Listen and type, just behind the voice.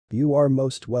You are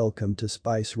most welcome to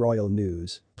Spice Royal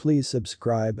News. Please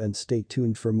subscribe and stay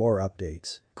tuned for more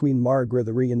updates. Queen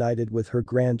Margrethe reunited with her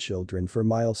grandchildren for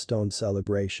milestone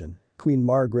celebration. Queen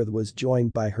Margrethe was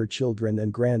joined by her children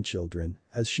and grandchildren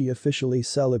as she officially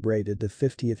celebrated the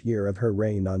 50th year of her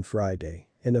reign on Friday.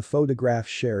 In a photograph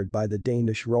shared by the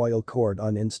Danish royal court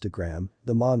on Instagram,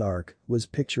 the monarch was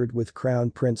pictured with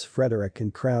Crown Prince Frederik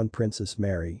and Crown Princess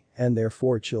Marie and their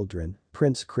 4 children,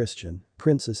 Prince Christian,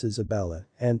 Princess Isabella,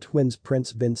 and twins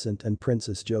Prince Vincent and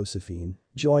Princess Josephine.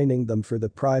 Joining them for the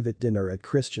private dinner at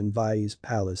Christian Vie's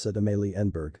palace at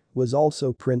Amalienborg was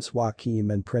also Prince Joachim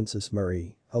and Princess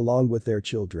Marie, along with their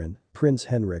children, Prince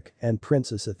Henrik and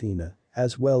Princess Athena,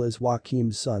 as well as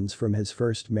Joachim's sons from his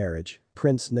first marriage,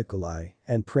 Prince Nikolai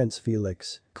and Prince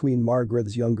Felix. Queen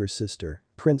Margrethe's younger sister,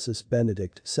 Princess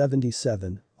Benedikte,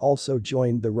 77, also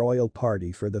joined the royal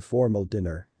party for the formal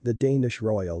dinner. The Danish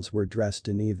royals were dressed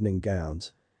in evening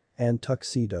gowns and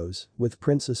tuxedos, with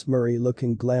Princess Marie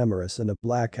looking glamorous in a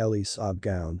black Elie Saab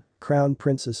gown. Crown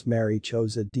Princess Mary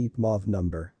chose a deep mauve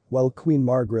number, while Queen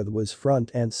Margrethe was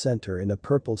front and center in a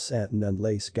purple satin and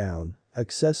lace gown,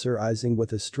 accessorizing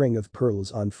with a string of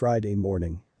pearls on Friday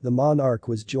morning. The monarch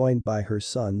was joined by her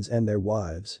sons and their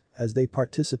wives as they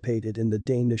participated in the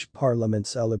Danish parliament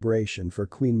celebration for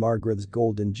Queen Margrethe's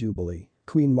Golden Jubilee.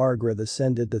 Queen Margrethe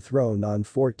ascended the throne on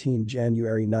 14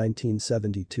 January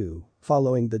 1972,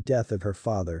 following the death of her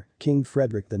father, King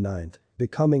Frederick IX,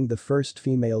 becoming the first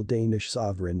female Danish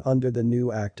sovereign under the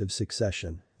new Act of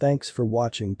Succession. Thanks for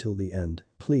watching till the end.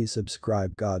 Please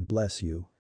subscribe. God bless you.